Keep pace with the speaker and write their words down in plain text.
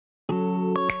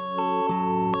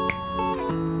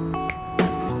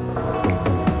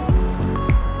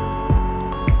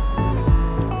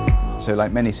So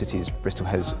like many cities, Bristol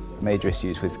has major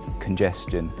issues with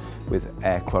congestion, with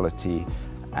air quality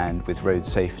and with road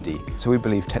safety. So we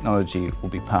believe technology will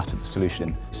be part of the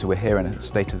solution. So we're here in a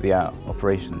state-of-the-art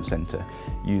operations centre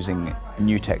using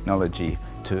new technology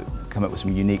to come up with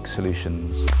some unique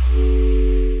solutions.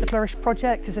 The FLOURISH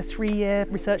project is a 3-year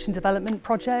research and development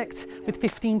project with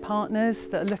 15 partners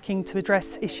that are looking to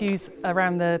address issues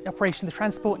around the operation of the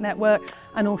transport network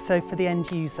and also for the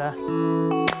end user.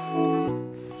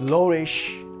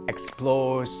 FLOURISH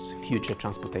explores future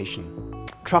transportation.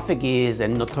 Traffic is a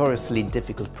notoriously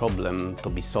difficult problem to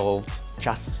be solved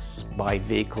just by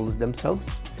vehicles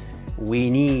themselves.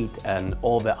 We need an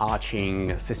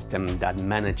overarching system that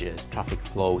manages traffic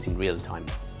flows in real time.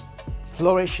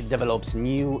 FLOURISH develops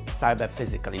new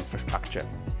cyber-physical infrastructure.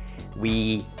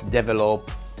 We develop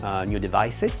new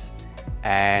devices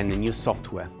and new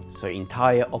software, so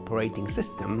entire operating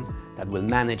system that will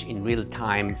manage in real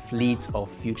time fleets of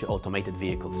future automated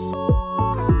vehicles.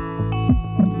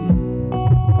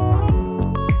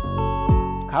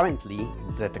 Currently,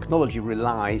 the technology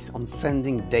relies on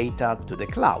sending data to the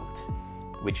cloud,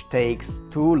 which takes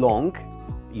too long.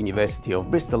 University of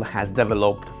Bristol has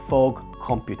developed fog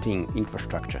computing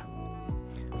infrastructure.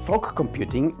 Fog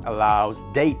computing allows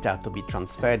data to be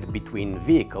transferred between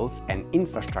vehicles and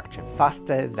infrastructure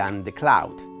faster than the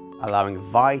cloud, allowing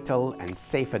vital and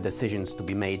safer decisions to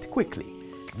be made quickly.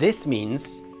 This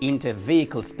means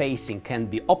inter-vehicle spacing can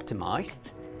be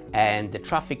optimized and the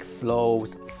traffic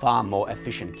flows far more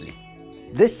efficiently.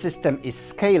 This system is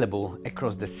scalable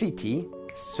across the city,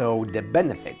 so the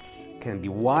benefits can be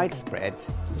widespread,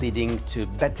 leading to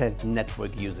better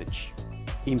network usage.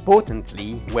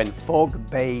 Importantly, when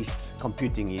fog-based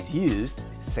computing is used,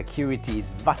 security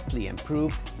is vastly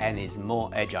improved and is more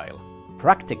agile.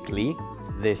 Practically,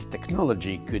 this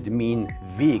technology could mean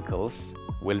vehicles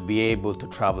will be able to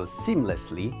travel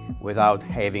seamlessly without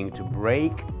having to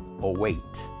brake or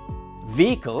wait.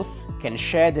 Vehicles can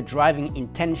share the driving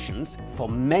intentions for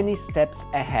many steps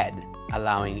ahead,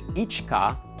 allowing each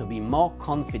car to be more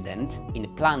confident in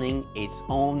planning its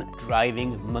own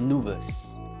driving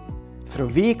maneuvers. Through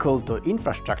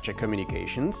vehicle-to-infrastructure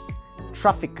communications,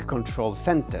 traffic control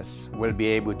centers will be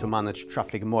able to manage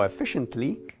traffic more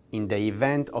efficiently in the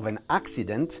event of an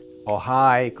accident or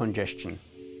high congestion.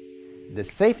 The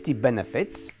safety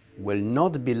benefits will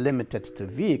not be limited to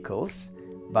vehicles,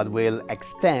 but will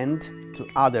extend to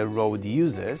other road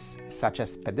users such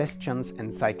as pedestrians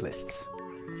and cyclists.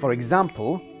 For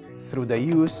example, through the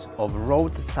use of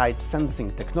roadside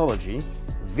sensing technology,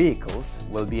 vehicles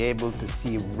will be able to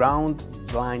see round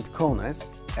blind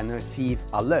corners and receive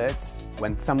alerts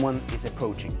when someone is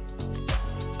approaching.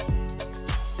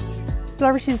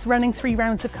 FLOURISH is running 3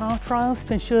 rounds of car trials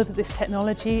to ensure that this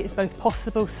technology is both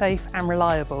possible, safe and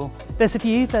reliable. There's a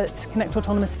view that connected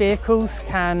autonomous vehicles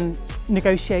can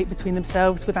negotiate between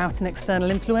themselves without an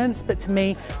external influence, but to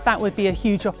me that would be a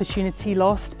huge opportunity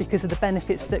lost because of the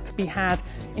benefits that could be had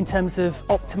in terms of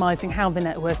optimising how the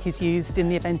network is used in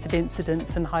the event of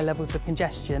incidents and high levels of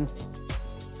congestion.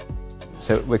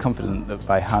 So we're confident that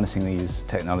by harnessing these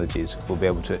technologies we'll be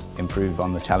able to improve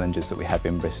on the challenges that we have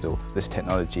in Bristol. This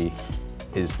technology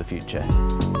is the future.